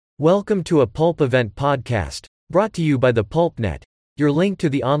Welcome to a Pulp Event podcast, brought to you by the PulpNet, your link to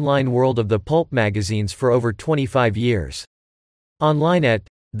the online world of the pulp magazines for over 25 years. Online at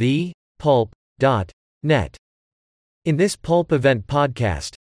thepulp.net. In this Pulp Event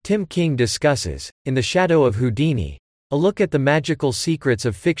podcast, Tim King discusses, In the Shadow of Houdini, a look at the magical secrets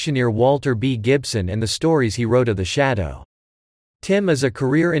of fictioneer Walter B. Gibson and the stories he wrote of the Shadow. Tim is a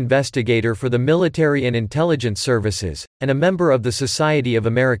career investigator for the military and intelligence services, and a member of the Society of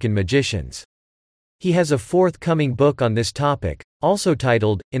American Magicians. He has a forthcoming book on this topic, also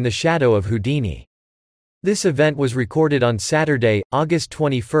titled, In the Shadow of Houdini. This event was recorded on Saturday, August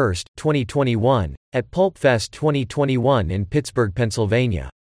 21, 2021, at PulpFest 2021 in Pittsburgh,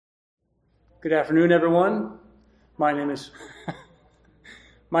 Pennsylvania. Good afternoon, everyone. My name is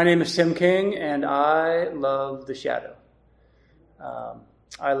Tim King, and I love the Shadow.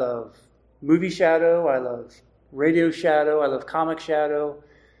 I love movie Shadow, I love radio Shadow, I love comic Shadow,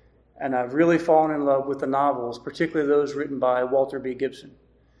 and I've really fallen in love with the novels, particularly those written by Walter B. Gibson.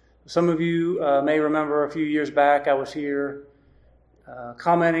 Some of you may remember a few years back I was here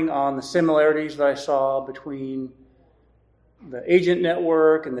commenting on the similarities that I saw between the agent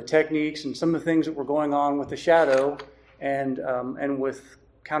network and the techniques and some of the things that were going on with the Shadow and with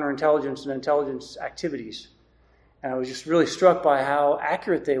counterintelligence and intelligence activities. And I was just really struck by how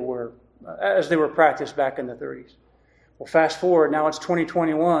accurate they were as they were practiced back in the 30s. Well, fast forward, now it's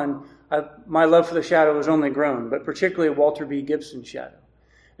 2021. My love for the Shadow has only grown, but particularly Walter B. Gibson's Shadow.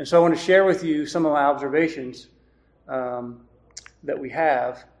 And so I want to share with you some of my observations that we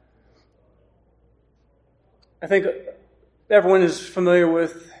have. I think everyone is familiar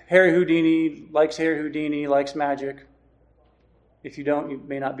with Harry Houdini, likes magic. If you don't, you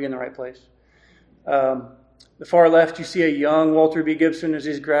may not be in the right place. The far left, you see a young Walter B. Gibson as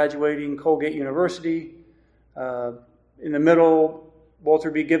he's graduating Colgate University. In the middle, Walter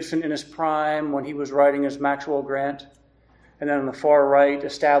B. Gibson in his prime when he was writing as Maxwell Grant. And then on the far right,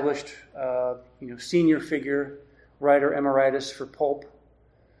 established senior figure, writer emeritus for pulp.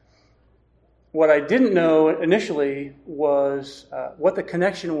 What I didn't know initially was what the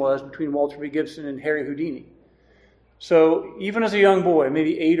connection was between Walter B. Gibson and Harry Houdini. So even as a young boy,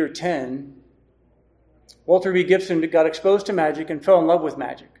 maybe 8 or 10, Walter B. Gibson got exposed to magic and fell in love with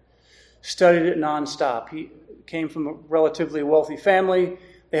magic. Studied it nonstop. He came from a relatively wealthy family.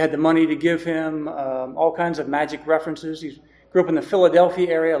 They had the money to give him all kinds of magic references. He grew up in the Philadelphia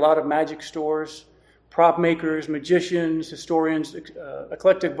area, a lot of magic stores, prop makers, magicians, historians,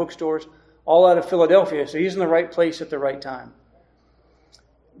 eclectic bookstores, all out of Philadelphia. So he's in the right place at the right time.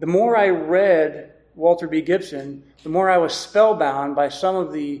 The more I read Walter B. Gibson, the more I was spellbound by some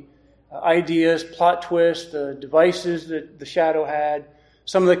of the ideas, plot twists, the devices that the Shadow had,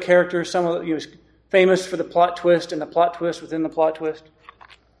 some of the characters, he was famous for the plot twist and the plot twist within the plot twist.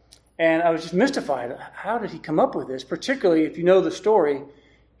 And I was just mystified. How did he come up with this? Particularly if you know the story,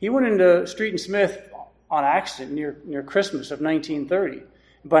 he went into Street and Smith on accident near Christmas of 1930.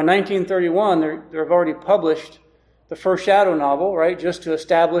 By 1931, they've already published the first Shadow novel, right, just to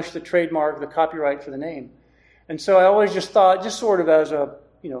establish the trademark, the copyright for the name. And so I always just thought, just sort of as a,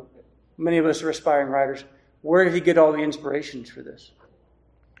 many of us are aspiring writers, where did he get all the inspirations for this?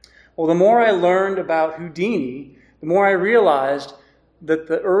 Well, the more I learned about Houdini, the more I realized that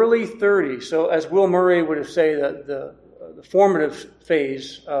the early 30s, so as Will Murray would have said, the formative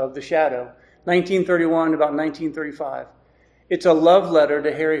phase of the Shadow, 1931 to about 1935, it's a love letter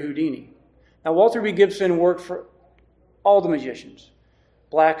to Harry Houdini. Now, Walter B. Gibson worked for all the magicians,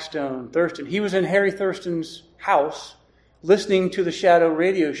 Blackstone, Thurston. He was in Harry Thurston's house listening to the Shadow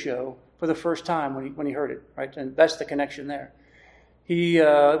radio show for the first time when he heard it, right? And that's the connection there. He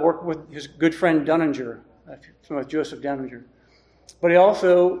worked with his good friend Dunninger, with Joseph Dunninger. But he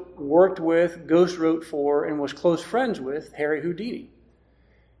also worked with, ghost wrote for, and was close friends with Harry Houdini.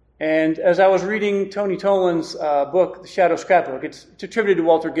 And as I was reading Tony Toland's book, The Shadow Scrapbook, it's attributed to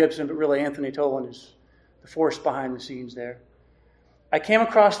Walter Gibson, but really Anthony Toland is the force behind the scenes there. I came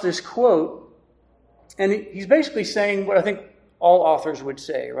across this quote, and he's basically saying what I think all authors would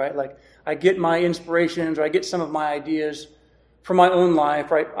say, right? Like, I get my inspirations, or I get some of my ideas from my own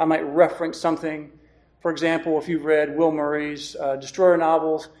life, right? I might reference something. For example, if you've read Will Murray's Destroyer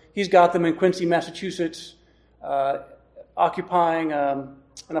novels, he's got them in Quincy, Massachusetts, occupying an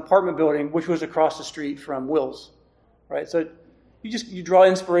apartment building, which was across the street from Will's, right? So you draw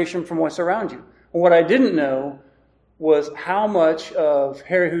inspiration from what's around you. And what I didn't know was how much of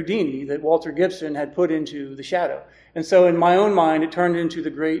Harry Houdini that Walter Gibson had put into the Shadow. And so in my own mind, it turned into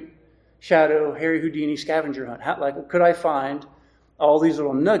the great Shadow Harry Houdini scavenger hunt. Could I find all these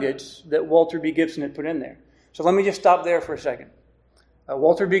little nuggets that Walter B. Gibson had put in there? So let me just stop there for a second.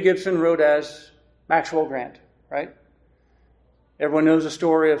 Walter B. Gibson wrote as Maxwell Grant, right? Everyone knows the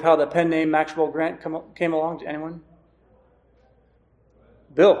story of how the pen name Maxwell Grant came along. Anyone?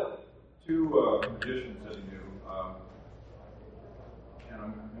 Bill. Two magicians that he knew.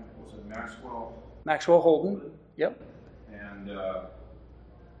 Was it Maxwell? Maxwell Holden. Yep. And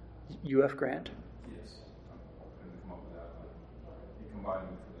U.F. Grant. Yes. I couldn't come up with that, but he combined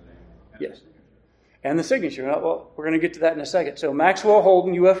them for the name. And Yes. the signature. And the signature. Well, we're going to get to that in a second. So Maxwell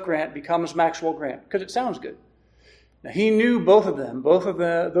Holden, U.F. Grant, becomes Maxwell Grant because it sounds good. Now, he knew both of them. Both of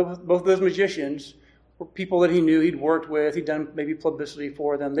those magicians were people that he knew, he'd worked with. He'd done maybe publicity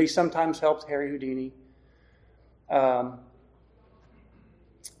for them. They sometimes helped Harry Houdini.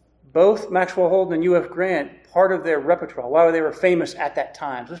 Both Maxwell Holden and U.F. Grant, part of their repertoire, while they were famous at that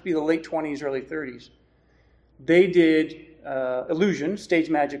time, so this would be the late 20s, early 30s, they did illusions, stage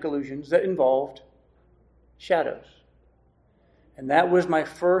magic illusions, that involved shadows. And that was my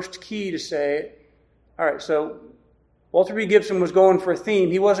first key to say, all right, so Walter B. Gibson was going for a theme.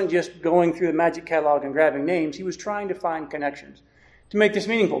 He wasn't just going through the magic catalog and grabbing names. He was trying to find connections to make this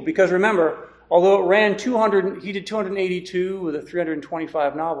meaningful. Because remember, although it ran 200, he did 282 with the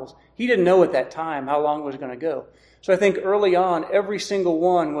 325 novels. He didn't know at that time how long it was going to go. So I think early on, every single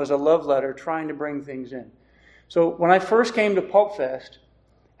one was a love letter trying to bring things in. So when I first came to Pulp Fest,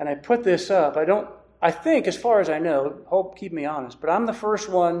 and I put this up, I think, as far as I know, hope keep me honest, but I'm the first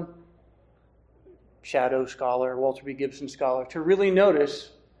one, shadow scholar, Walter B. Gibson scholar, to really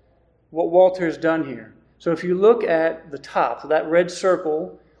notice what Walter's done here. So if you look at the top, so that red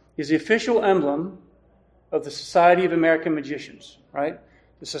circle is the official emblem of the Society of American Magicians, right?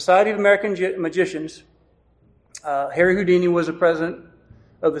 The Society of American Magicians, Harry Houdini was the president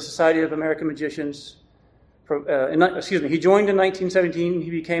of the Society of American Magicians. He joined in 1917, he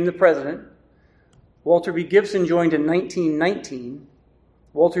became the president. Walter B. Gibson joined in 1919.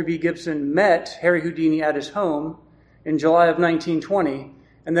 Walter B. Gibson met Harry Houdini at his home in July of 1920,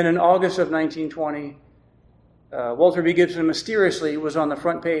 and then in August of 1920, Walter B. Gibson mysteriously was on the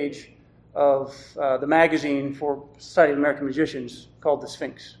front page of the magazine for Society of American Magicians called The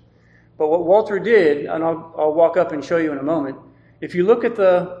Sphinx. But what Walter did, and I'll walk up and show you in a moment, if you look at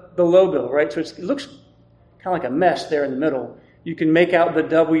the low bill, right, so it looks kind of like a mess there in the middle. You can make out the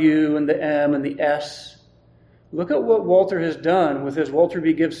W and the M and the S. Look at what Walter has done with his Walter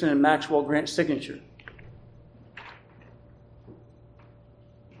B. Gibson and Maxwell Grant signature.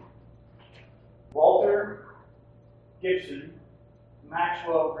 Walter Gibson,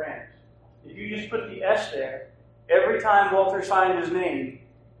 Maxwell Grant. If you just put the S there, every time Walter signed his name,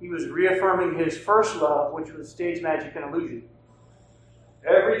 he was reaffirming his first love, which was stage magic and illusion.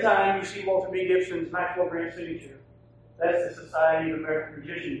 Every time you see Walter B. Gibson's Maxwell Grant signature, that's the Society of American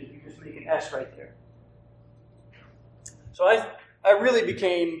Magicians. You just make an S right there. So I really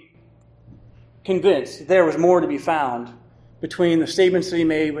became convinced that there was more to be found between the statements that he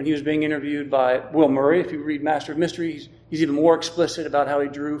made when he was being interviewed by Will Murray. If you read Master of Mystery, he's even more explicit about how he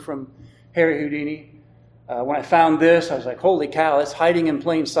drew from Harry Houdini. When I found this, I was like, holy cow, it's hiding in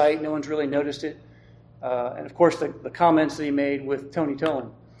plain sight. No one's really noticed it. And of course, the comments that he made with Tony Tolan.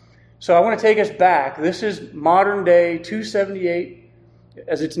 So I want to take us back. This is modern day 278,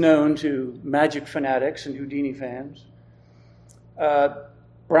 as it's known to magic fanatics and Houdini fans.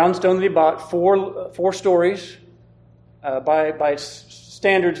 Brownstone that he bought, four stories. By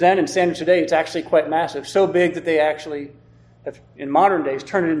standards then and standards today, it's actually quite massive. So big that they actually have, in modern days,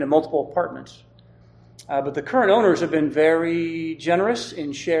 turned it into multiple apartments. But the current owners have been very generous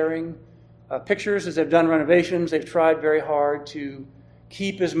in sharing pictures as they've done renovations. They've tried very hard to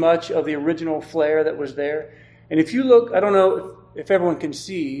keep as much of the original flair that was there. And if you look, I don't know if everyone can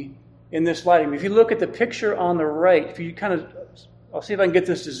see in this lighting, if you look at the picture on the right, if you kind of, I'll see if I can get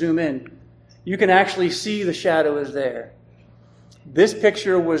this to zoom in, you can actually see the shadow is there. This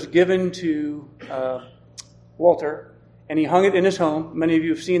picture was given to Walter, and he hung it in his home. Many of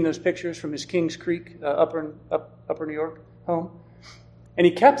you have seen those pictures from his Kings Creek, upper New York home. And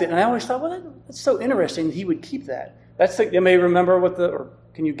he kept it, and I always thought, well, that's so interesting that he would keep that. You may remember or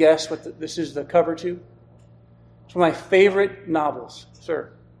can you guess what this is the cover to? It's one of my favorite novels,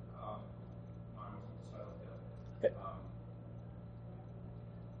 sir.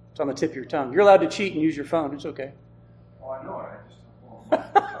 It's on the tip of your tongue. You're allowed to cheat and use your phone. It's okay. Oh, I know it.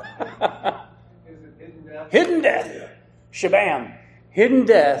 Is it Hidden Death? Hidden Death. Shabam. Hidden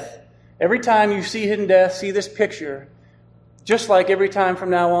Death. Every time you see Hidden Death, see this picture, just like every time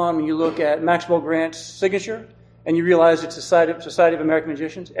from now on when you look at Maxwell Grant's signature and you realize it's Society of American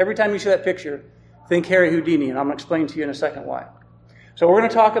Magicians, every time you see that picture, think Harry Houdini, and I'm going to explain to you in a second why. So we're going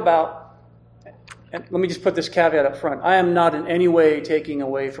to talk about and let me just put this caveat up front. I am not in any way taking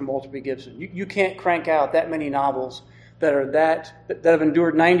away from Walter B. Gibson. You can't crank out that many novels that have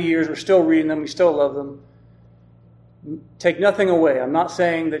endured 90 years. We're still reading them. We still love them. Take nothing away. I'm not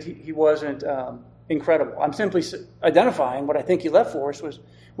saying that he wasn't incredible. I'm simply identifying what I think he left for us,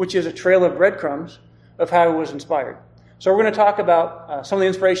 which is a trail of breadcrumbs of how he was inspired. So we're going to talk about some of the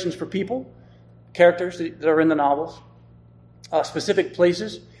inspirations for people, characters that are in the novels, specific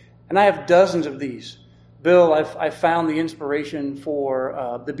places. And I have dozens of these. Bill, I've found the inspiration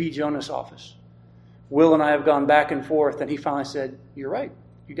for the B. Jonas office. Will and I have gone back and forth, and he finally said, "You're right.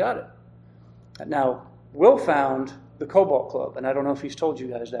 You got it." Now, Will found the Cobalt Club, and I don't know if he's told you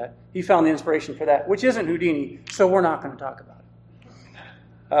guys that. He found the inspiration for that, which isn't Houdini, so we're not going to talk about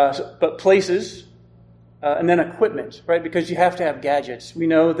it. But places, and then equipment, right? Because you have to have gadgets. We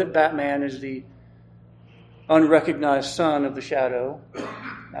know that Batman is the unrecognized son of the Shadow.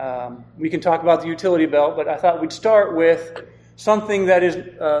 We can talk about the utility belt, but I thought we'd start with something that is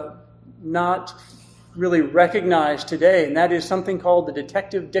not really recognized today, and that is something called the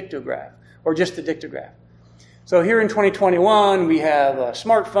detective dictograph, or just the dictograph. So here in 2021, we have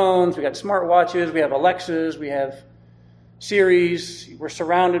smartphones, we got smartwatches, we have Alexas, we have Siris, we're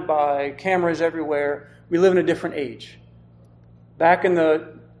surrounded by cameras everywhere. We live in a different age. Back in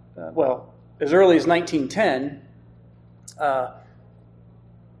the, as early as 1910,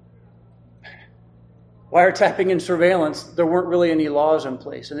 wiretapping and surveillance, there weren't really any laws in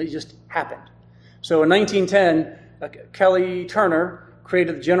place, and it just happened. So in 1910, Kelly Turner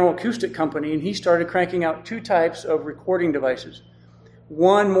created the General Acoustic Company, and he started cranking out two types of recording devices.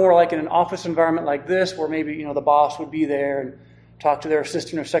 One more like in an office environment like this, where maybe the boss would be there and talk to their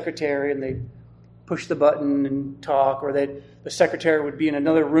assistant or secretary, and they'd push the button and talk, or the secretary would be in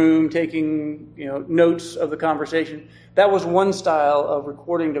another room taking notes of the conversation. That was one style of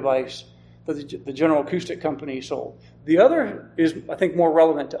recording device that the General Acoustic Company sold. The other is, I think, more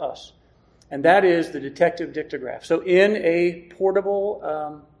relevant to us, and that is the detective dictograph. So in a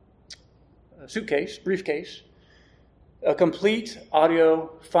portable suitcase, briefcase, a complete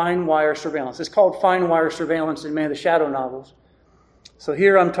audio fine wire surveillance. It's called fine wire surveillance in many of the Shadow novels. So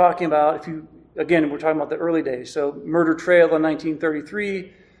here I'm talking about, we're talking about the early days. So Murder Trail in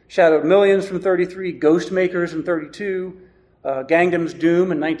 1933, Shadowed Millions from 33, Ghost Makers in 32, Gangdam's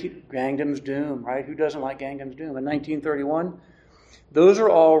Doom in Gangdam's Doom, right? Who doesn't like Gangdam's Doom? In 1931. Those are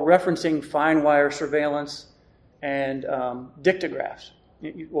all referencing fine wire surveillance and dictographs.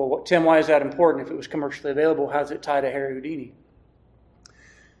 Well, Tim, why is that important? If it was commercially available, how does it tie to Harry Houdini?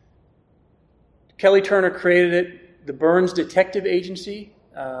 Kelly Turner created it, the Burns Detective Agency.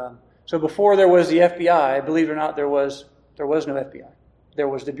 So before there was the FBI, believe it or not, there was no FBI. There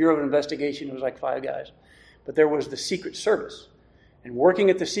was the Bureau of Investigation. It was like 5 guys. But there was the Secret Service. And working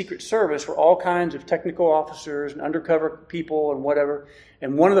at the Secret Service were all kinds of technical officers and undercover people and whatever.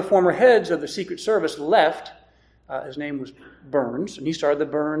 And one of the former heads of the Secret Service left. His name was Burns, and he started the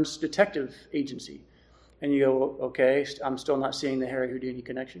Burns Detective Agency. And you go, okay, I'm still not seeing the Harry Houdini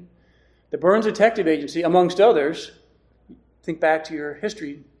connection. The Burns Detective Agency, amongst others, think back to your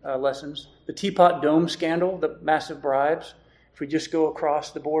history lessons, the Teapot Dome scandal, the massive bribes. If we just go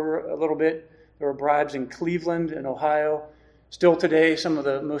across the border a little bit, there were bribes in Cleveland and Ohio. Still today, some of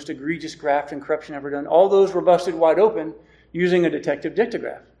the most egregious graft and corruption ever done. All those were busted wide open using a detective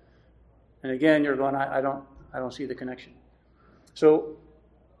dictograph. And again, you're going, I don't see the connection. So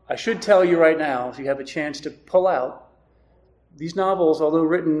I should tell you right now, if you have a chance to pull out, these novels, although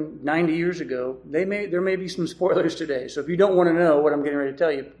written 90 years ago, there may be some spoilers today. So if you don't want to know what I'm getting ready to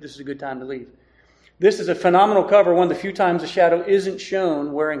tell you, this is a good time to leave. This is a phenomenal cover, one of the few times the Shadow isn't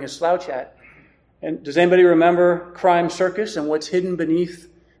shown wearing his slouch hat. And does anybody remember Crime Circus and what's hidden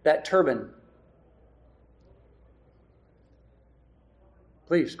beneath that turban?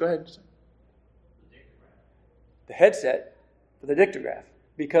 Please, go ahead. The headset for the dictograph.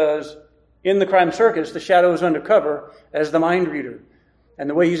 Because in the Crime Circus, the Shadow is undercover as the mind reader. And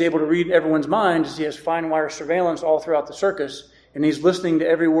the way he's able to read everyone's mind is he has fine wire surveillance all throughout the circus, and he's listening to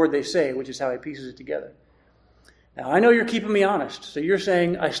every word they say, which is how he pieces it together. Now, I know you're keeping me honest, so you're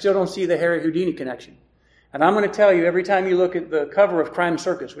saying, I still don't see the Harry Houdini connection. And I'm going to tell you, every time you look at the cover of Crime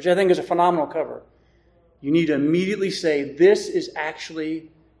Circus, which I think is a phenomenal cover, you need to immediately say, this is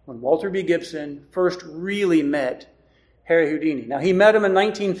actually when Walter B. Gibson first really met Harry Houdini. Now, he met him in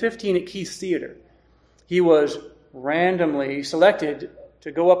 1915 at Keith's Theater. He was randomly selected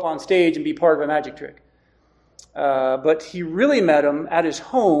to go up on stage and be part of a magic trick. But he really met him at his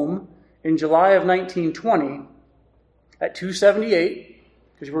home in July of 1920 at 278,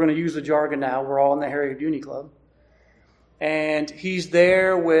 because we're going to use the jargon now. We're all in the Harry Houdini Club. And he's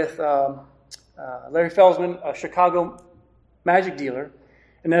there with Larry Felsman, a Chicago magic dealer,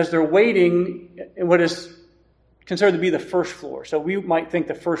 and as they're waiting in what is considered to be the first floor. So we might think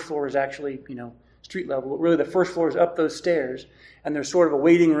the first floor is actually, street level, but really the first floor is up those stairs, and there's sort of a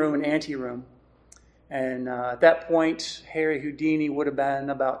waiting room and ante room. And at that point, Harry Houdini would have been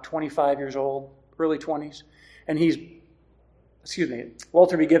about 25 years old, early 20s, and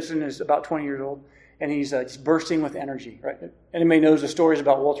Walter B. Gibson is about 20 years old, and he's just bursting with energy, right? Anybody knows the stories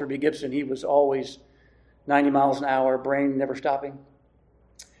about Walter B. Gibson. He was always 90 miles an hour, brain never stopping.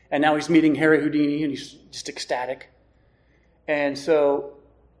 And now he's meeting Harry Houdini, and he's just ecstatic. And so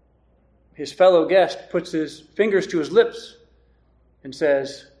his fellow guest puts his fingers to his lips and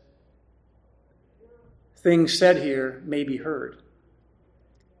says, "Things said here may be heard."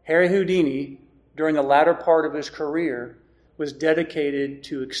 Harry Houdini, during the latter part of his career, was dedicated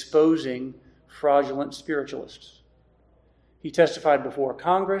to exposing fraudulent spiritualists. He testified before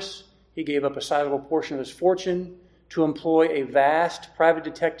Congress. He gave up a sizable portion of his fortune to employ a vast private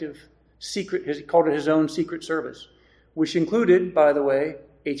detective secret, he called it his own secret service, which included, by the way,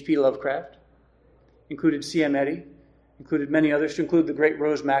 H.P. Lovecraft, included C.M. Eddy, included many others, to include the great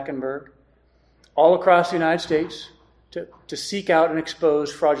Rose Mackenberg, all across the United States to seek out and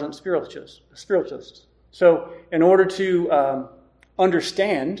expose fraudulent spiritualists. So in order to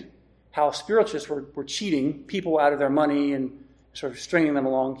understand how spiritualists were cheating people out of their money and sort of stringing them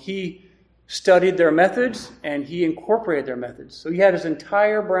along, he studied their methods and he incorporated their methods. So he had his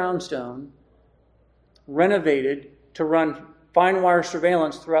entire brownstone renovated to run fine wire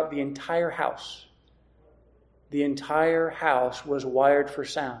surveillance throughout the entire house. The entire house was wired for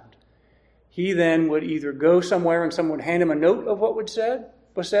sound. He then would either go somewhere and someone would hand him a note of what was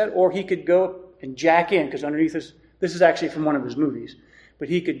said, or he could go and jack in, because underneath this is actually from one of his movies, but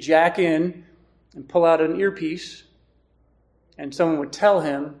he could jack in and pull out an earpiece, and someone would tell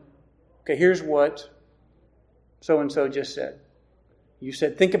him, okay, here's what so-and-so just said. You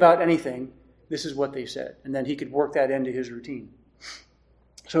said, think about anything. This is what they said. And then he could work that into his routine.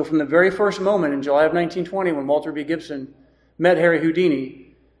 So from the very first moment in July of 1920, when Walter B. Gibson met Harry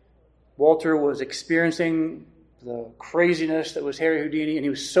Houdini, Walter was experiencing the craziness that was Harry Houdini, and he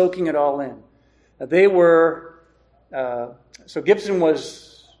was soaking it all in. So Gibson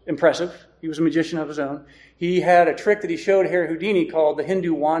was impressive. He was a magician of his own. He had a trick that he showed Harry Houdini called the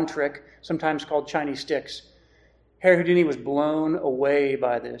Hindu wand trick, sometimes called Chinese sticks. Harry Houdini was blown away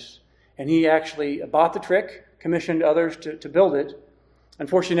by this, and he actually bought the trick, commissioned others to build it.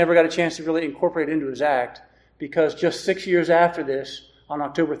 Unfortunately, never got a chance to really incorporate it into his act, because just 6 years after this, on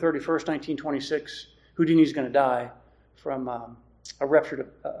October 31st, 1926, Houdini's going to die from a ruptured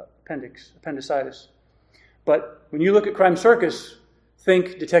appendicitis. But when you look at Crime Circus,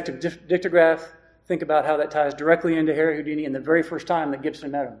 think Detective Dictograph, think about how that ties directly into Harry Houdini and the very first time that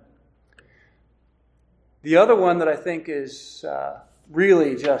Gibson met him. The other one that I think is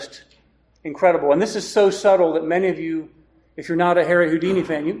really just incredible, and this is so subtle that many of you, if you're not a Harry Houdini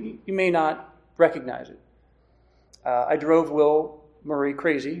fan, you may not recognize it. I drove Will Murray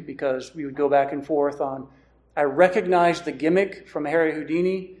crazy because we would go back and forth on, I recognized the gimmick from Harry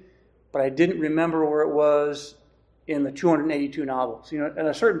Houdini, but I didn't remember where it was in the 282 novels. At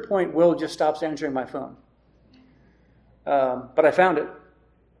a certain point, Will just stops answering my phone. But I found it.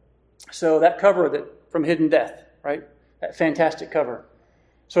 So that cover from Hidden Death, right? That fantastic cover.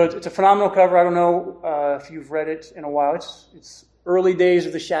 So it's a phenomenal cover. I don't know if you've read it in a while. It's early days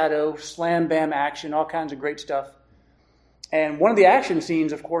of the Shadow, slam bam action, all kinds of great stuff. And one of the action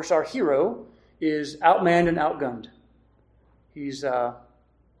scenes, of course, our hero is outmanned and outgunned. He's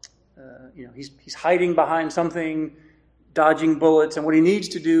he's hiding behind something, dodging bullets, and what he needs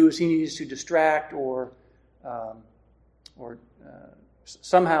to do is he needs to distract or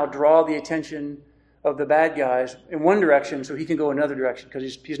somehow draw the attention of the bad guys in one direction so he can go another direction,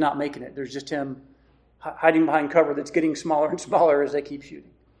 because he's not making it. There's just him hiding behind cover that's getting smaller and smaller as they keep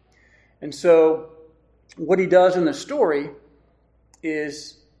shooting. And so what he does in the story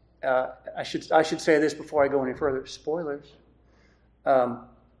is, I should say this before I go any further, spoilers. There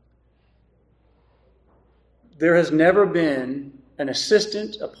has never been an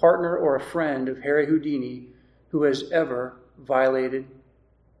assistant, a partner, or a friend of Harry Houdini who has ever violated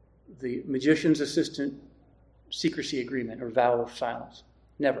the magician's assistant secrecy agreement or vow of silence.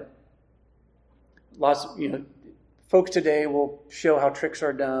 Never. Lots of, folks today will show how tricks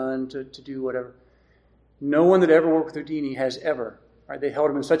are done to do whatever. No one that ever worked with Houdini has ever. Right? They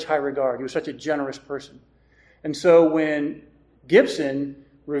held him in such high regard. He was such a generous person. And so when Gibson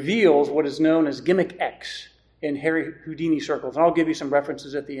reveals what is known as Gimmick X in Harry Houdini circles, and I'll give you some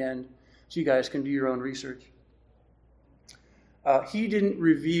references at the end so you guys can do your own research. He didn't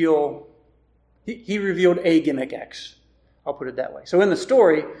reveal He revealed a gimmick X. I'll put it that way. So in the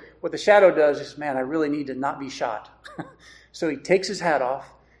story, what the shadow does is, man, I really need to not be shot. So he takes his hat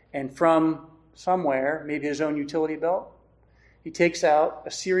off, and from somewhere, maybe his own utility belt, he takes out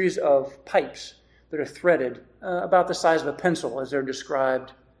a series of pipes that are threaded about the size of a pencil, as they're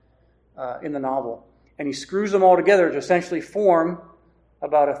described in the novel. And he screws them all together to essentially form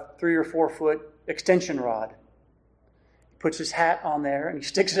about a 3 or 4 foot extension rod. He puts his hat on there, and he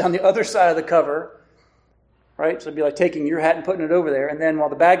sticks it on the other side of the cover, right? So it'd be like taking your hat and putting it over there, and then while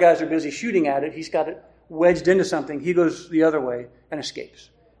the bad guys are busy shooting at it, he's got it wedged into something. He goes the other way and escapes.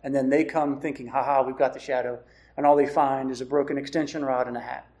 And then they come thinking, haha, we've got the shadow. And all they find is a broken extension rod and a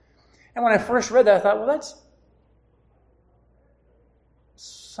hat. And when I first read that, I thought, well, that's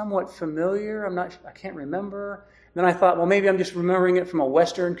somewhat familiar. I can't remember. And then I thought, well, maybe I'm just remembering it from a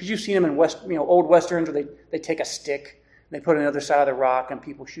Western, because you've seen them in old Westerns where they take a stick and they put it on the other side of the rock and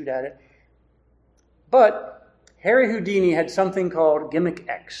people shoot at it. But Harry Houdini had something called Gimmick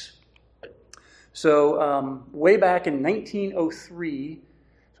X. So way back in 1903,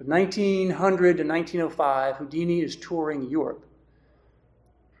 so 1900 to 1905, Houdini is touring Europe.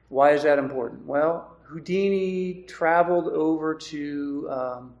 Why is that important? Well, Houdini traveled over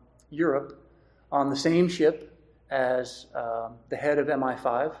to Europe on the same ship as the head of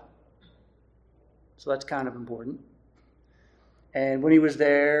MI5. So that's kind of important. And when he was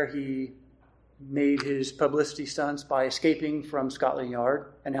there, he made his publicity stunts by escaping from Scotland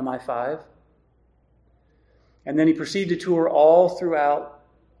Yard and MI5. And then he proceeded to tour all throughout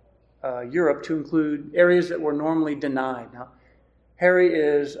Europe to include areas that were normally denied. Now, Harry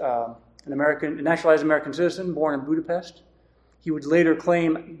is a naturalized American citizen born in Budapest. He would later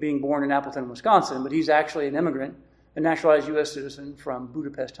claim being born in Appleton, Wisconsin, but he's actually an immigrant, a naturalized U.S. citizen from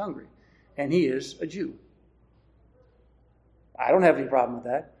Budapest, Hungary. And he is a Jew. I don't have any problem with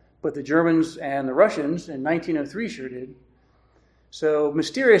that, but the Germans and the Russians in 1903 sure did. So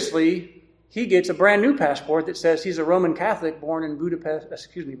mysteriously, he gets a brand new passport that says he's a Roman Catholic born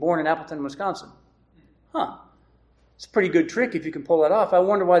in Appleton, Wisconsin. Huh. It's a pretty good trick if you can pull that off. I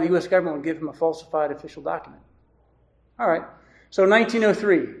wonder why the U.S. government would give him a falsified official document. All right. So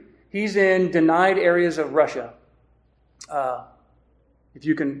 1903, he's in denied areas of Russia. If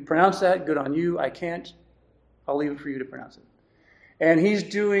you can pronounce that, good on you. I can't. I'll leave it for you to pronounce it. And he's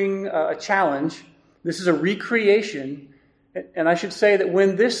doing a challenge. This is a recreation. And I should say that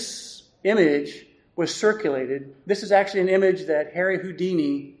when this image was circulated, this is actually an image that Harry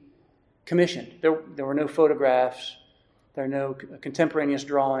Houdini commissioned. There were no photographs. There are no contemporaneous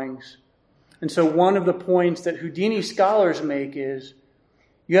drawings. And so one of the points that Houdini scholars make is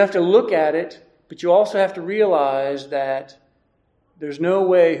you have to look at it, but you also have to realize that there's no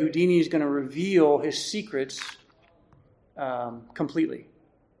way Houdini is going to reveal his secrets completely.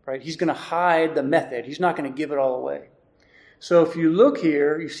 Right? He's going to hide the method. He's not going to give it all away. So if you look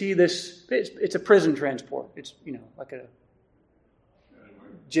here, you see this, it's a prison transport. It's, like a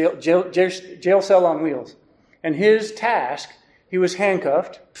jail cell on wheels. And his task, he was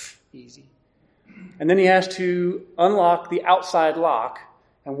handcuffed, easy. And then he has to unlock the outside lock.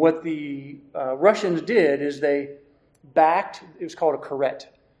 And what the Russians did is they backed, it was called a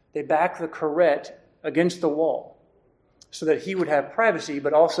carrette. They backed the carrette against the wall so that he would have privacy,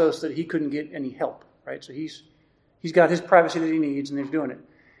 but also so that he couldn't get any help, right? So he's got his privacy that he needs, and he's doing it.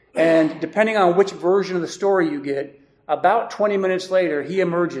 And depending on which version of the story you get, about 20 minutes later, he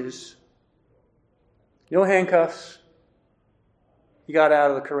emerges. No handcuffs. He got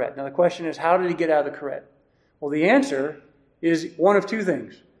out of the carrette. Now the question is, how did he get out of the carrette? Well, the answer is one of two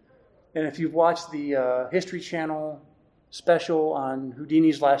things. And if you've watched the History Channel special on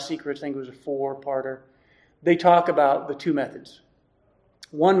Houdini's Last Secrets, I think it was a 4-parter, they talk about the two methods.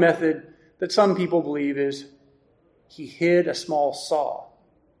 One method that some people believe is he hid a small saw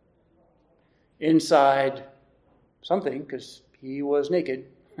inside something, because he was naked,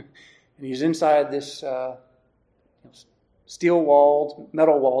 and he's inside this steel-walled,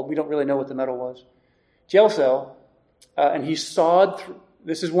 metal-walled, we don't really know what the metal was, jail cell, and he sawed through,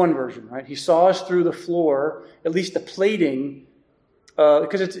 this is one version, right? He saws through the floor, at least the plating,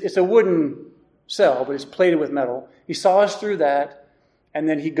 because it's a wooden cell, but it's plated with metal. He saws through that, and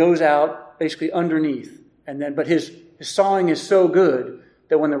then he goes out basically underneath. But his sawing is so good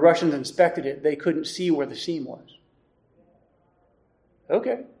that when the Russians inspected it, they couldn't see where the seam was.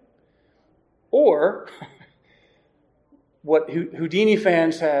 Okay. Or what Houdini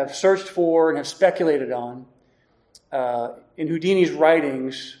fans have searched for and have speculated on in Houdini's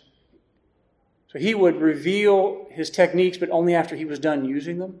writings. So he would reveal his techniques, but only after he was done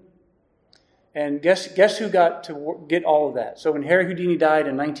using them. And guess who got to get all of that? So when Harry Houdini died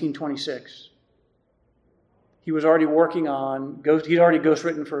in 1926, he was already working on Ghost. He'd already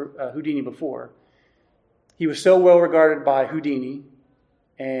ghostwritten for Houdini before. He was so well regarded by Houdini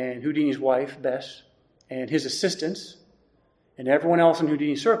and Houdini's wife, Bess, and his assistants, and everyone else in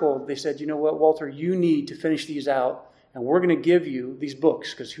Houdini's circle. They said, you know what, Walter, you need to finish these out, and we're going to give you these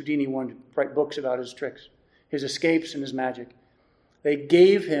books, because Houdini wanted to write books about his tricks, his escapes, and his magic. They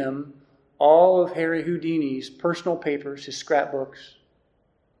gave him all of Harry Houdini's personal papers, his scrapbooks,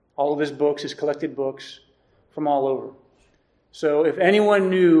 all of his books, his collected books from all over. So if anyone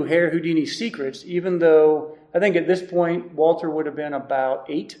knew Harry Houdini's secrets, even though I think at this point Walter would have been about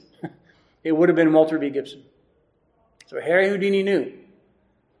 8, it would have been Walter B. Gibson. So Harry Houdini knew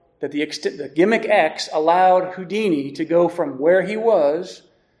that the gimmick X allowed Houdini to go from where he was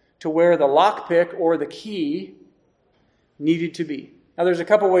to where the lockpick or the key needed to be. Now there's a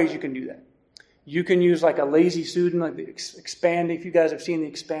couple ways you can do that. You can use like a lazy Susan, like the expanding. If you guys have seen the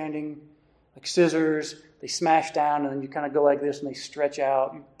expanding, like scissors, they smash down and then you kind of go like this and they stretch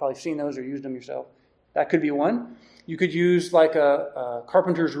out. You've probably seen those or used them yourself. That could be one. You could use like a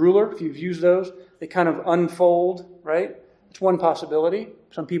carpenter's ruler. If you've used those, they kind of unfold, right? It's one possibility.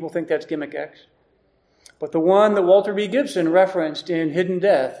 Some people think that's gimmick X. But the one that Walter B. Gibson referenced in Hidden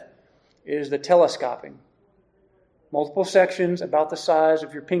Death is the telescoping. Multiple sections about the size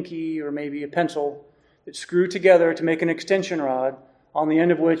of your pinky or maybe a pencil that screw together to make an extension rod, on the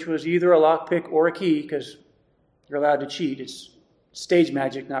end of which was either a lockpick or a key, because you're allowed to cheat. It's stage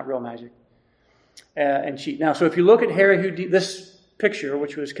magic, not real magic. And cheat. Now, so if you look at Harry Houdini, this picture,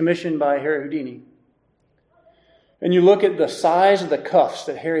 which was commissioned by Harry Houdini, and you look at the size of the cuffs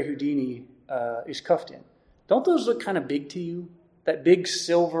that Harry Houdini is cuffed in, don't those look kind of big to you? That big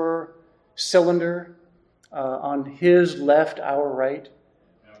silver cylinder on his left, our right.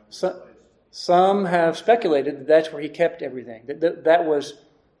 So, some have speculated that that's where he kept everything. That was,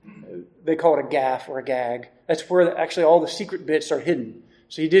 they call it a gaff or a gag. That's where actually all the secret bits are hidden.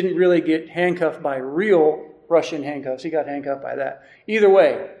 So he didn't really get handcuffed by real Russian handcuffs. He got handcuffed by that. Either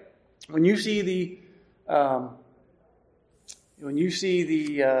way, when you see the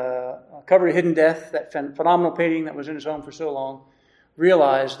cover of Hidden Death, that phenomenal painting that was in his home for so long,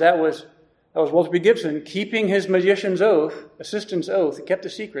 realize that was Walter B. Gibson keeping his magician's oath, assistant's oath. He kept the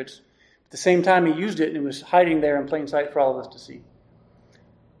secrets. At the same time, he used it and it was hiding there in plain sight for all of us to see.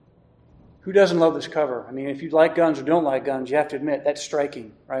 Who doesn't love this cover? I mean, if you like guns or don't like guns, you have to admit that's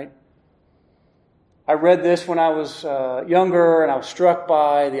striking, right? I read this when I was younger, and I was struck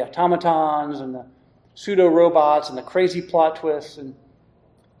by the automatons and the pseudo-robots and the crazy plot twists,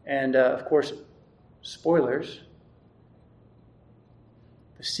 and of course, spoilers.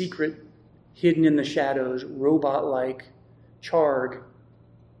 The secret, hidden in the shadows, robot-like Charg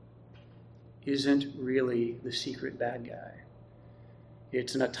isn't really the secret bad guy.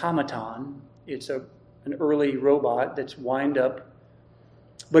 It's an automaton. It's an early robot that's wind up.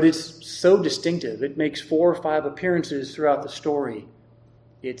 But it's so distinctive. It makes 4 or 5 appearances throughout the story.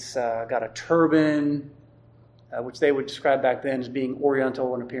 It's got a turban, which they would describe back then as being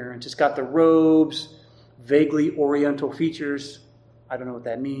Oriental in appearance. It's got the robes, vaguely Oriental features. I don't know what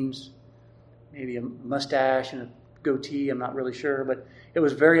that means. Maybe a mustache and a goatee, I'm not really sure. But it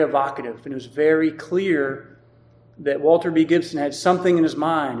was very evocative, and it was very clear that Walter B. Gibson had something in his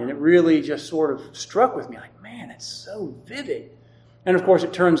mind, and it really just sort of struck with me, like, man, that's so vivid. And of course,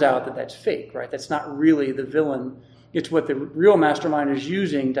 it turns out that that's fake, right? That's not really the villain. It's what the real mastermind is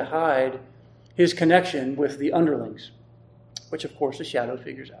using to hide his connection with the underlings, which of course the shadow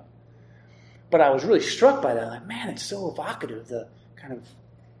figures out. But I was really struck by that. Like, man, it's so evocative, the kind of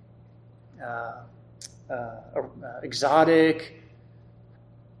exotic,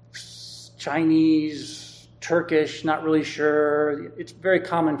 Chinese, Turkish, not really sure. It's very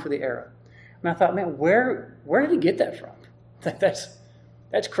common for the era. And I thought, man, where did he get that from?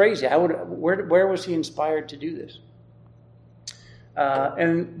 That's crazy. Where was he inspired to do this?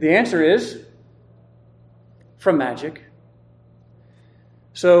 And the answer is from magic.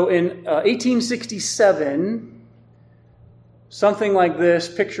 So in 1867, something like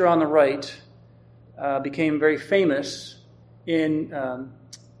this picture on the right became very famous in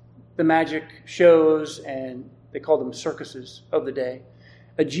the magic shows, and they called them circuses of the day.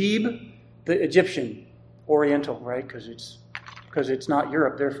 Ajib, the Egyptian, Oriental, right? Because it's not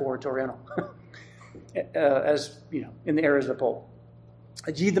Europe, therefore it's Oriental. As you know, in the eras of the pole.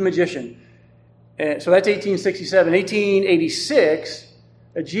 Ajib the magician. So that's 1867. 1886,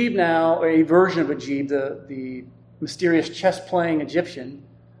 Ajib now, a version of Ajib, the mysterious chess-playing Egyptian,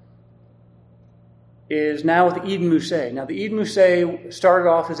 is now with the Eden Musée. Now, the Eden Musée started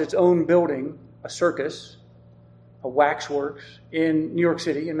off as its own building, a circus, a waxworks in New York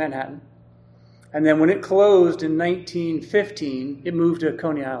City, in Manhattan. And then when it closed in 1915, it moved to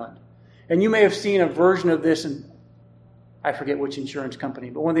Coney Island. And you may have seen a version of this, and I forget which insurance company,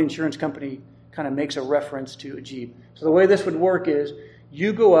 but one of the insurance company kind of makes a reference to Ajib. So the way this would work is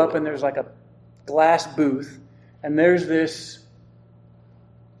you go up and there's like a glass booth, and there's this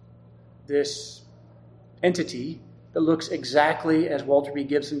entity that looks exactly as Walter B.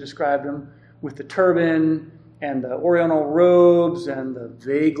 Gibson described him, with the turban and the oriental robes and the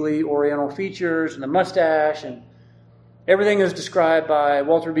vaguely oriental features and the mustache, and everything is described by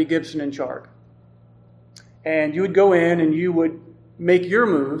Walter B. Gibson and Charg. And you would go in and you would make your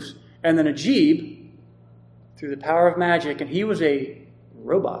moves, and then Ajib, through the power of magic, and he was a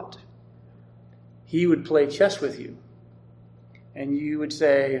robot, he would play chess with you. And you would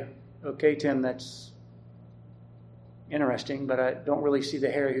say, okay, Tim, that's interesting, but I don't really see the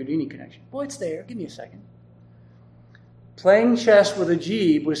Harry Houdini connection. Well, it's there. Give me a second. Playing chess with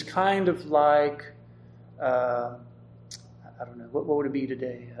Ajib was kind of like, I don't know, what would it be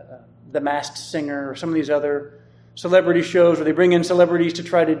today? The Masked Singer, or some of these other celebrity shows where they bring in celebrities to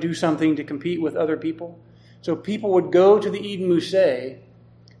try to do something to compete with other people. So people would go to the Eden Musée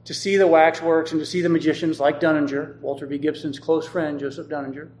to see the waxworks and to see the magicians like Dunninger, Walter B. Gibson's close friend, Joseph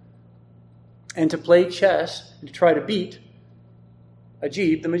Dunninger, and to play chess and to try to beat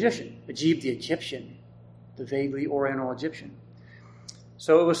Ajib the magician, Ajib the Egyptian, the vaguely oriental Egyptian.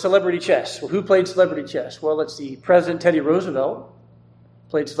 So it was celebrity chess. Well, who played celebrity chess? Well, let's see. President Teddy Roosevelt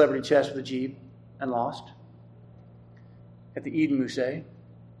played celebrity chess with Ajib and lost at the Eden Musée.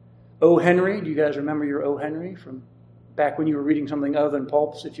 O. Henry, do you guys remember your O. Henry from back when you were reading something other than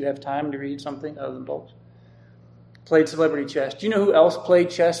pulps, if you have time to read something other than pulps? Played celebrity chess. Do you know who else played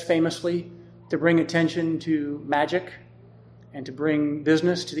chess famously to bring attention to magic and to bring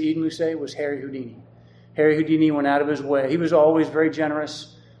business to the Eden Musée? Was Harry Houdini. Harry Houdini went out of his way. He was always very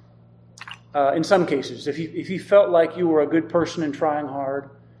generous. In some cases, if he felt like you were a good person and trying hard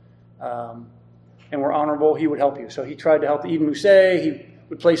and were honorable, he would help you. So he tried to help the Eden Musée. He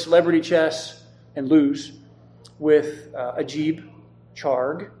would play celebrity chess and lose with Ajib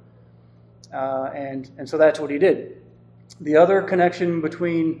Charg. And so that's what he did. The other connection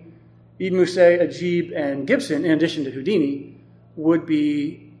between Eden Musée, Ajib, and Gibson, in addition to Houdini, would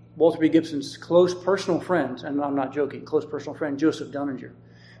be Walter B. Gibson's close personal friend, and I'm not joking, close personal friend, Joseph Dunninger.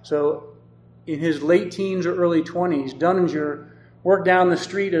 So in his late teens or early 20s, Dunninger worked down the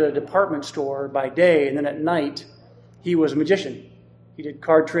street at a department store by day, and then at night he was a magician. He did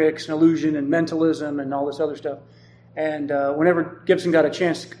card tricks and illusion and mentalism and all this other stuff. And whenever Gibson got a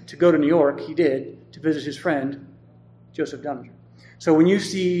chance to go to New York, he did, to visit his friend, Joseph Dunninger. So when you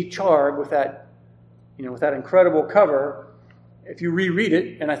see Charg with that incredible cover, if you reread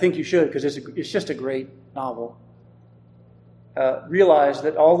it, and I think you should because it's just a great novel, realize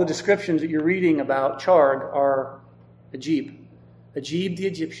that all the descriptions that you're reading about Charg are Ajib. Ajib the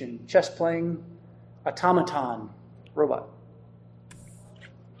Egyptian, chess-playing automaton robot.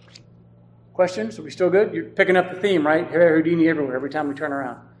 Questions? Are we still good? You're picking up the theme, right? Harry Houdini everywhere, every time we turn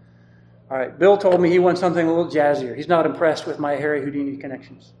around. All right, Bill told me he wants something a little jazzier. He's not impressed with my Harry Houdini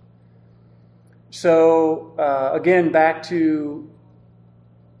connections. So, again, back to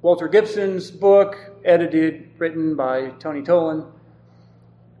Walter Gibson's book, edited, written by Tony Tolan.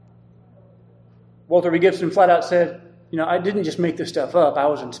 Walter B. Gibson flat out said, I didn't just make this stuff up, I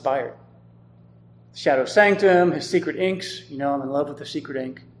was inspired. Shadow Sanctum, his secret inks, I'm in love with the secret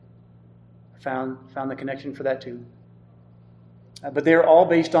ink. I found the connection for that too. But they're all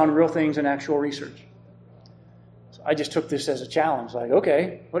based on real things and actual research. So I just took this as a challenge, like,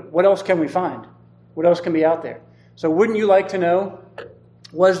 okay, what else can we find? What else can be out there? So wouldn't you like to know,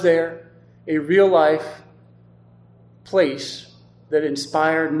 was there a real-life place that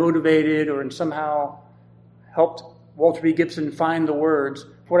inspired, motivated, or somehow helped Walter B. Gibson find the words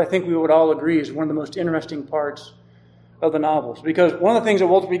for what I think we would all agree is one of the most interesting parts of the novels? Because one of the things that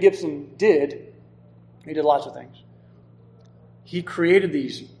Walter B. Gibson did, he did lots of things. He created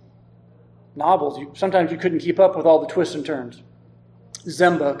these novels. Sometimes you couldn't keep up with all the twists and turns.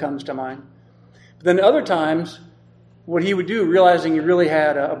 Zemba comes to mind. But then other times, what he would do, realizing he really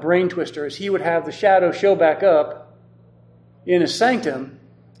had a brain twister, is he would have the shadow show back up in a sanctum,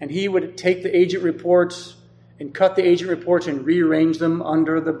 and he would take the agent reports and cut the agent reports and rearrange them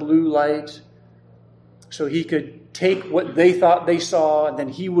under the blue light so he could take what they thought they saw, and then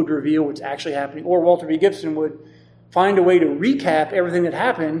he would reveal what's actually happening. Or Walter B. Gibson would find a way to recap everything that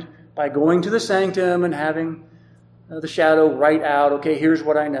happened by going to the sanctum and having the shadow write out, okay, here's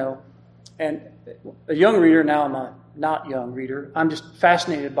what I know. And a young reader, now I'm a not young reader, I'm just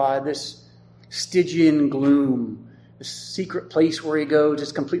fascinated by this Stygian gloom, this secret place where he goes,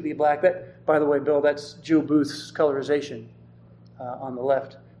 it's completely black. By the way, Bill, that's Joe Booth's colorization on the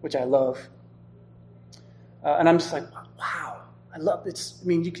left, which I love. And I'm just like, wow, I love it. I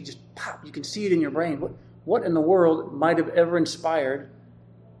mean, you can just pop, you can see it in your brain. What in the world might have ever inspired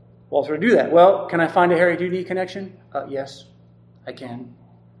Walter to do that? Well, can I find a Harry Houdini connection? Yes, I can.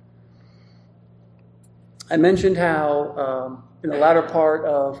 I mentioned how in the latter part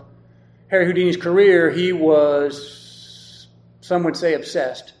of Harry Houdini's career, he was, some would say,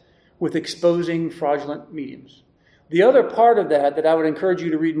 obsessed with exposing fraudulent mediums. The other part of that I would encourage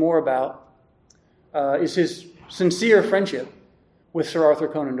you to read more about is his sincere friendship with Sir Arthur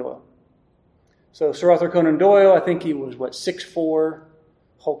Conan Doyle. So Sir Arthur Conan Doyle, I think he was, 6'4",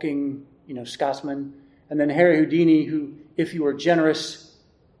 hulking, Scotsman. And then Harry Houdini, who, if you were generous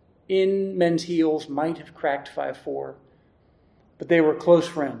in men's heels, might have cracked 5'4". But they were close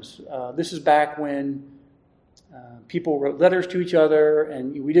friends. This is back when people wrote letters to each other,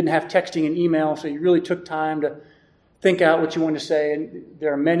 and we didn't have texting and email, so you really took time to think out what you wanted to say. And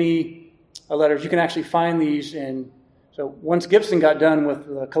there are many letters. You can actually find these in... So once Gibson got done with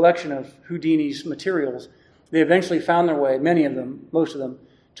the collection of Houdini's materials, they eventually found their way, many of them, most of them,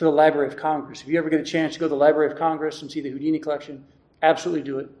 to the Library of Congress. If you ever get a chance to go to the Library of Congress and see the Houdini collection, absolutely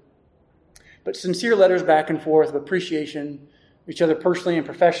do it. But sincere letters back and forth of appreciation, each other personally and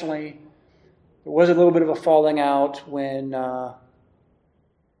professionally. There was a little bit of a falling out when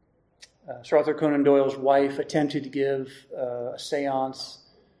Sir Arthur Conan Doyle's wife attempted to give a seance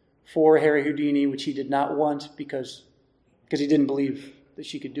for Harry Houdini, which he did not want because he didn't believe that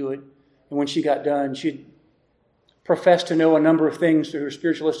she could do it. And when she got done, she professed to know a number of things through her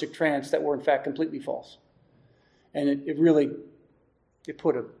spiritualistic trance that were in fact completely false. And it really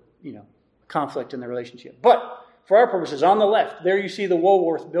put a conflict in the relationship. But for our purposes, on the left, there you see the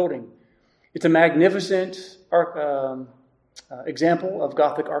Woolworth building. It's a magnificent example of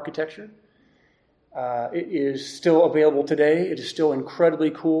Gothic architecture. It is still available today. It is still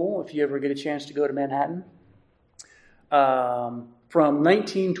incredibly cool if you ever get a chance to go to Manhattan. From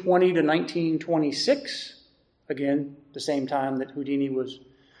 1920 to 1926, again, the same time that Houdini was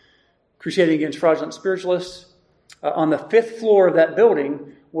crusading against fraudulent spiritualists, on the 5th floor of that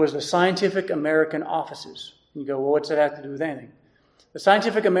building was the Scientific American offices. You go, well, what's that have to do with anything? The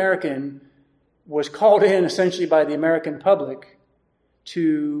Scientific American was called in essentially by the American public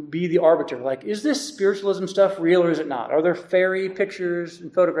to be the arbiter. Like, is this spiritualism stuff real or is it not? Are there fairy pictures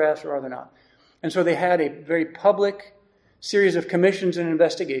and photographs or are there not? And so they had a very public series of commissions and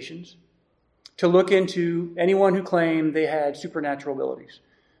investigations to look into anyone who claimed they had supernatural abilities.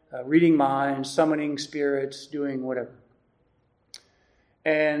 Reading minds, summoning spirits, doing whatever.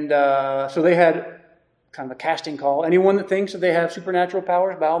 And so they had kind of a casting call. Anyone that thinks that they have supernatural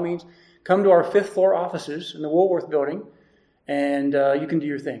powers, by all means, come to our 5th floor offices in the Woolworth building, and you can do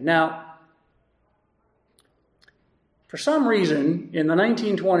your thing. Now, for some reason, in the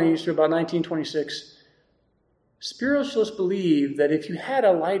 1920s to about 1926, spiritualists believed that if you had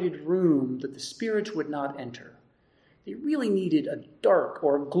a lighted room, that the spirits would not enter. They really needed a dark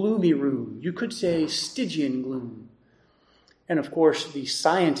or gloomy room. You could say Stygian gloom. And of course, the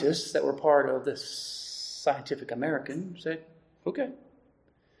scientists that were part of the Scientific American said, okay.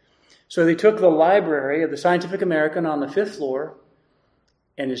 So they took the library of the Scientific American on the 5th floor,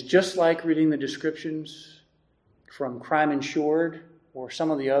 and it's just like reading the descriptions from Crime Insured or some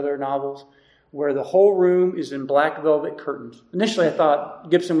of the other novels, where the whole room is in black velvet curtains. Initially, I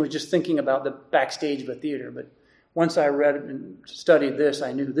thought Gibson was just thinking about the backstage of a theater, but once I read and studied this,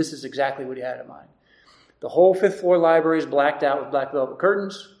 I knew this is exactly what he had in mind. The whole 5th floor library is blacked out with black velvet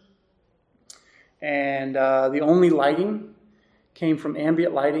curtains, and the only lighting came from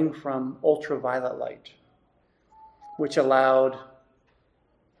ambient lighting from ultraviolet light, which allowed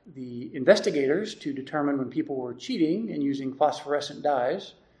the investigators to determine when people were cheating and using phosphorescent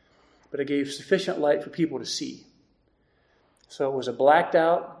dyes, but it gave sufficient light for people to see. So it was a blacked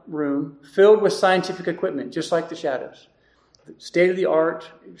out room filled with scientific equipment, just like the Shadows. State of the art,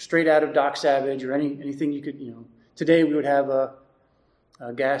 straight out of Doc Savage or anything you could, Today we would have a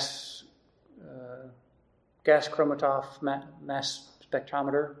gas chromatoph mass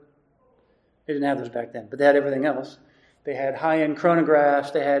spectrometer. They didn't have those back then, but they had everything else. They had high-end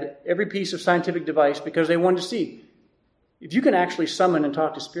chronographs. They had every piece of scientific device because they wanted to see. If you can actually summon and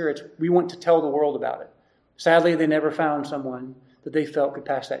talk to spirits, we want to tell the world about it. Sadly, they never found someone that they felt could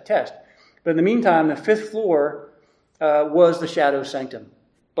pass that test. But in the meantime, the 5th floor was the Shadow Sanctum.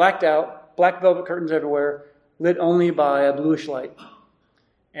 Blacked out, black velvet curtains everywhere, lit only by a bluish light.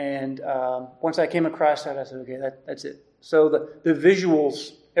 And once I came across that, I said, okay, that's it. So the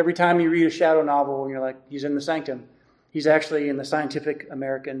visuals, every time you read a Shadow novel, you're like, he's in the Sanctum. He's actually in the Scientific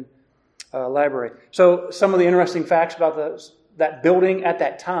American library. So some of the interesting facts about that building at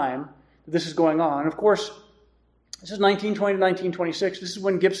that time, this is going on. Of course, this is 1920 to 1926. This is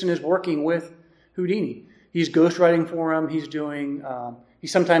when Gibson is working with Houdini. He's ghostwriting for him.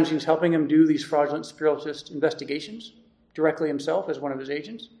 Sometimes he's helping him do these fraudulent spiritist investigations directly himself as one of his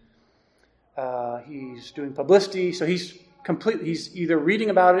agents. He's doing publicity, so he's either reading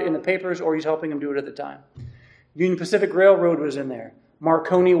about it in the papers or he's helping him do it at the time. Union Pacific Railroad was in there.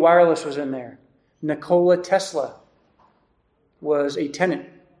 Marconi Wireless was in there. Nikola Tesla was a tenant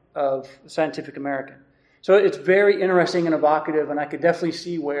of Scientific American. So it's very interesting and evocative, and I could definitely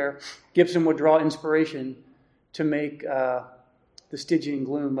see where Gibson would draw inspiration to make the Stygian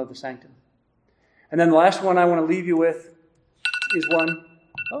gloom of the sanctum. And then the last one I want to leave you with is one.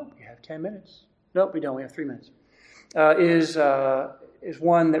 Oh, we have 10 minutes. Nope, we don't. We have 3 minutes. Is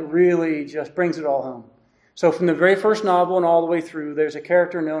one that really just brings it all home. So from the very first novel and all the way through, there's a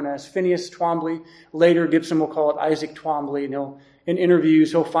character known as Phineas Twombly. Later, Gibson will call it Isaac Twombly, and in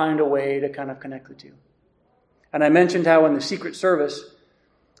interviews, he'll find a way to kind of connect the two. And I mentioned how in the Secret Service,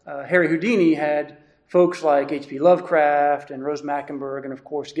 Harry Houdini had folks like H.P. Lovecraft and Rose Mackenberg and, of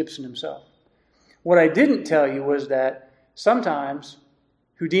course, Gibson himself. What I didn't tell you was that sometimes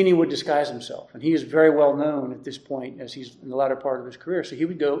Houdini would disguise himself, and he is very well known at this point as he's in the latter part of his career, so he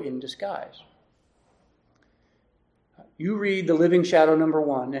would go in disguise. You read The Living Shadow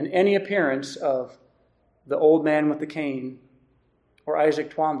 #1, and any appearance of the old man with the cane or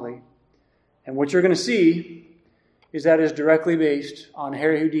Isaac Twombly, and what you're going to see is that is directly based on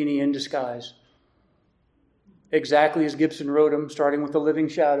Harry Houdini in disguise, exactly as Gibson wrote him, starting with The Living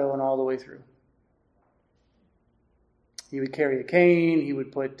Shadow and all the way through. He would carry a cane, he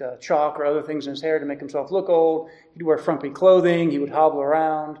would put chalk or other things in his hair to make himself look old, he'd wear frumpy clothing, he would hobble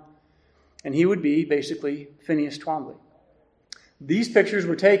around, and he would be basically Phineas Twombly. These pictures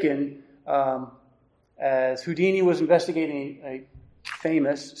were taken as Houdini was investigating a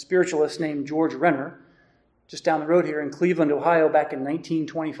famous spiritualist named George Renner, just down the road here in Cleveland, Ohio, back in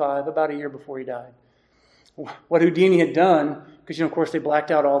 1925, about a year before he died. What Houdini had done, because of course they blacked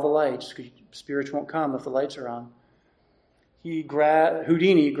out all the lights, because spirits won't come if the lights are on.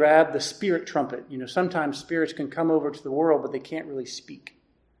 Houdini grabbed the spirit trumpet. Sometimes spirits can come over to the world, but they can't really speak.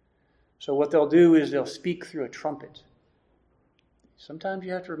 So what they'll do is they'll speak through a trumpet. Sometimes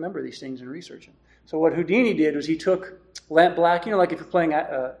you have to remember these things and research them. So what Houdini did was he took lamp black, like if you're playing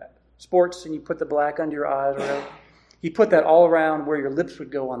sports and you put the black under your eyes or whatever, he put that all around where your lips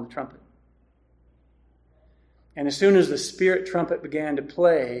would go on the trumpet. And as soon as the spirit trumpet began to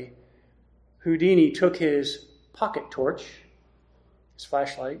play, Houdini took his pocket torch, his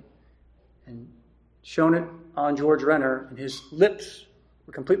flashlight, and shone it on George Renner, and his lips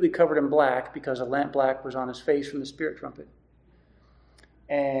were completely covered in black because a lamp black was on his face from the spirit trumpet.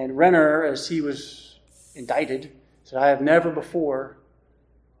 And Renner, as he was indicted, said, "I have never before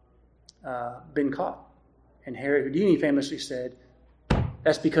been caught." And Harry Houdini famously said,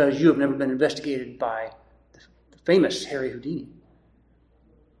 "That's because you have never been investigated by the famous Harry Houdini."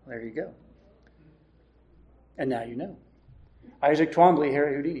 Well, there you go. And now you know. Isaac Twombly,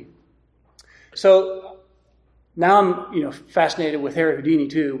 Harry Houdini. So now I'm fascinated with Harry Houdini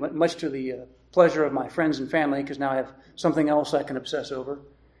too, much to the pleasure of my friends and family, because now I have something else I can obsess over.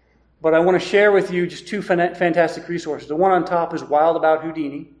 But I want to share with you just two fantastic resources. The one on top is Wild About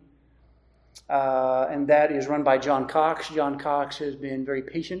Houdini, and that is run by John Cox. John Cox has been very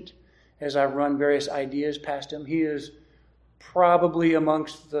patient as I've run various ideas past him. He is probably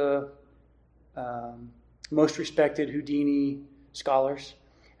amongst the most respected Houdini scholars.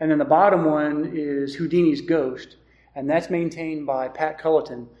 And then the bottom one is Houdini's Ghost, and that's maintained by Pat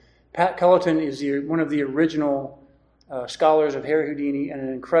Culleton. Pat Culleton is one of the original scholars of Harry Houdini and an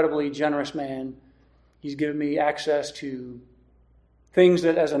incredibly generous man. He's given me access to things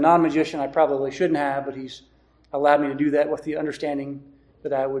that as a non-magician I probably shouldn't have, but he's allowed me to do that with the understanding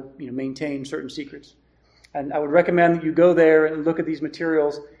that I would maintain certain secrets. And I would recommend that you go there and look at these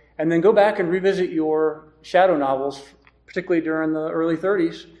materials and then go back and revisit your shadow novels, particularly during the early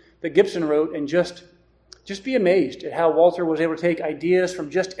 30s, that Gibson wrote, and just be amazed at how Walter was able to take ideas from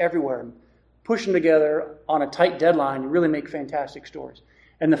just everywhere and push them together on a tight deadline and really make fantastic stories.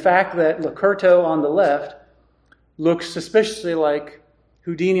 And the fact that Lacurto on the left looks suspiciously like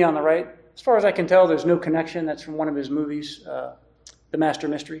Houdini on the right, as far as I can tell, there's no connection. That's from one of his movies, The Master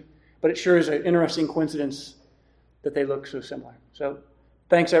Mystery. But it sure is an interesting coincidence that they look so similar. So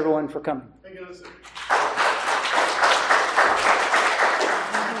thanks, everyone, for coming. Thank you, Lisa.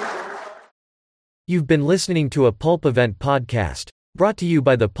 You've been listening to a Pulp Event podcast, brought to you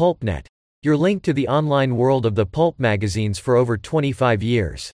by the PulpNet, your link to the online world of the pulp magazines for over 25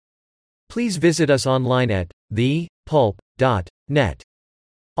 years. Please visit us online at thepulp.net.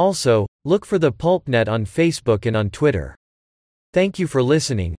 Also, look for The Pulpnet on Facebook and on Twitter. Thank you for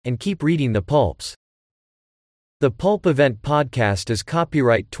listening, and keep reading the pulps. The Pulp Event Podcast is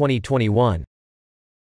copyright 2021.